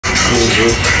I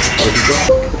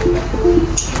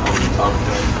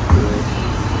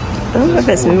don't know if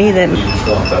it's me that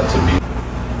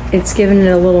it's giving it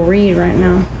a little read right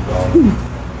now.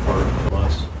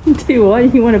 Dude, why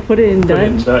do you want to put it in Dutch? Put it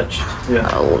in Dutch, yeah.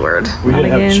 Oh, Lord. We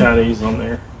didn't have Chinese on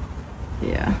there.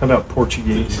 Yeah. How about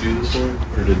Portuguese? Did you do this one,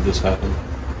 or did this happen?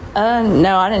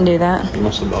 No, I didn't do that. You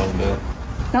must have bottomed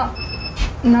out.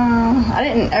 No, I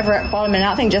didn't ever bottom it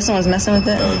out. I think Justin was messing with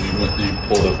it. Did you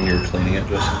pull it up when you were cleaning it,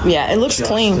 Justin? Yeah, it looks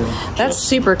clean. That's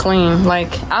super clean.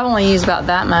 Like, I've only used about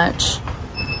that much.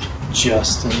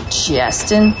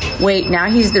 Justin. Wait, now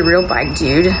he's the real bike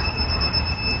dude.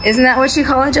 Isn't that what you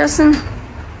call it, Justin?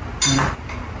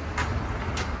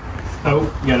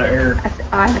 Oh, you got an error.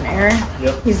 I have an error.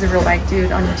 Yep. He's the real bike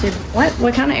dude on YouTube. What?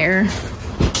 What kind of error?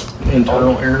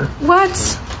 Internal error.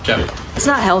 What? Jimmy. It's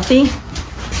not healthy.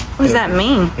 What does that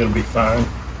mean? It'll be fine.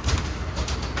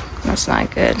 That's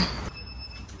not good.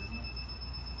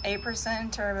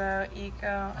 8% turbo,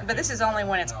 eco. But this is only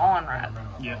when it's on, right?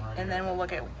 Yeah. And then we'll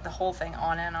look at the whole thing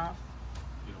on and off.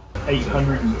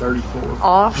 834.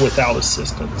 Off? Without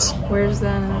assistance. Where's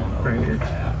that? Right here.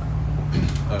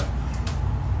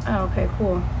 Oh, okay,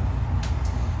 cool.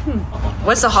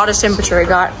 What's the hottest temperature it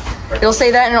got? It'll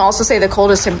say that, and it'll also say the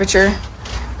coldest temperature.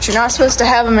 But you're not supposed to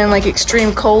have them in like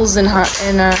extreme colds and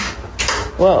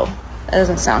whoa, that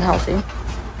doesn't sound healthy.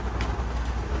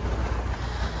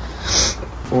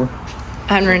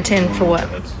 110 for what?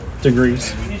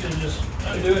 Degrees.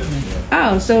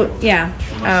 Oh, so yeah.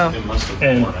 Oh.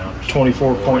 And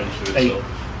 24.8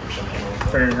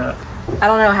 Fahrenheit. I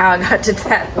don't know how I got to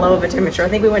that low of a temperature. I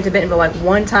think we went to Bentonville like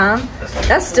one time.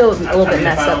 That's still a little bit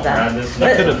messed up though.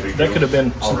 That could have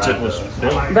been since it was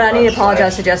built. But I need to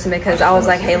apologize to Justin because I was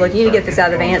like, hey, look, you need to get this out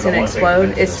of the van. It's going to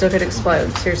explode. It still could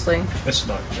explode. Seriously. It's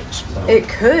not going to explode. It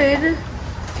could.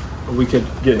 We could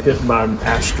get hit by an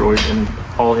asteroid and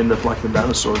all end up like the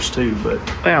dinosaurs too, but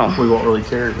Well, we won't really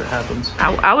care if it happens.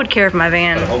 I would care if my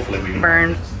van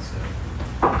burned.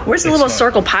 Where's the little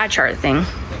circle pie chart thing?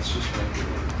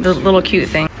 The little cute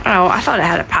thing. Oh, I thought it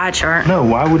had a pie chart. No,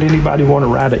 why would anybody want to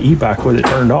ride an e-bike with it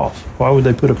turned off? Why would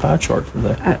they put a pie chart for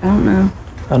that? I don't know.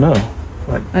 I know.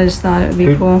 Like, I just thought it would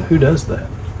be cool. Who does that?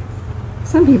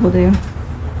 Some people do.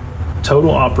 Total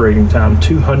operating time,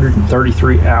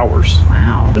 233 hours.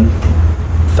 Wow.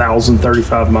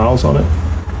 1,035 miles on it.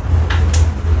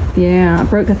 Yeah, I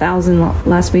broke 1,000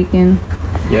 last weekend.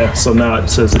 Yeah, so now it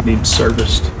says it needs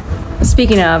serviced.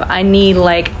 Speaking of, I need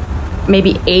like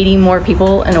maybe 80 more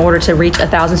people in order to reach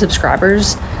 1,000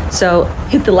 subscribers. So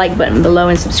hit the like button below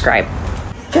and subscribe.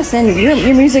 Justin, your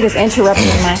music is interrupting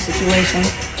my situation.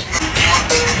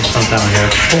 Sometime ago.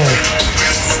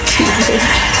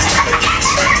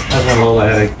 That's when Lola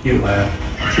had a cute laugh.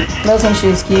 That was when she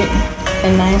was cute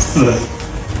and nice.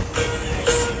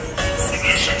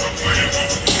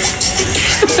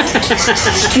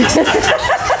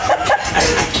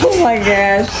 Oh my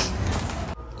gosh.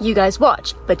 You guys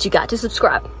watch, but you got to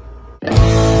subscribe.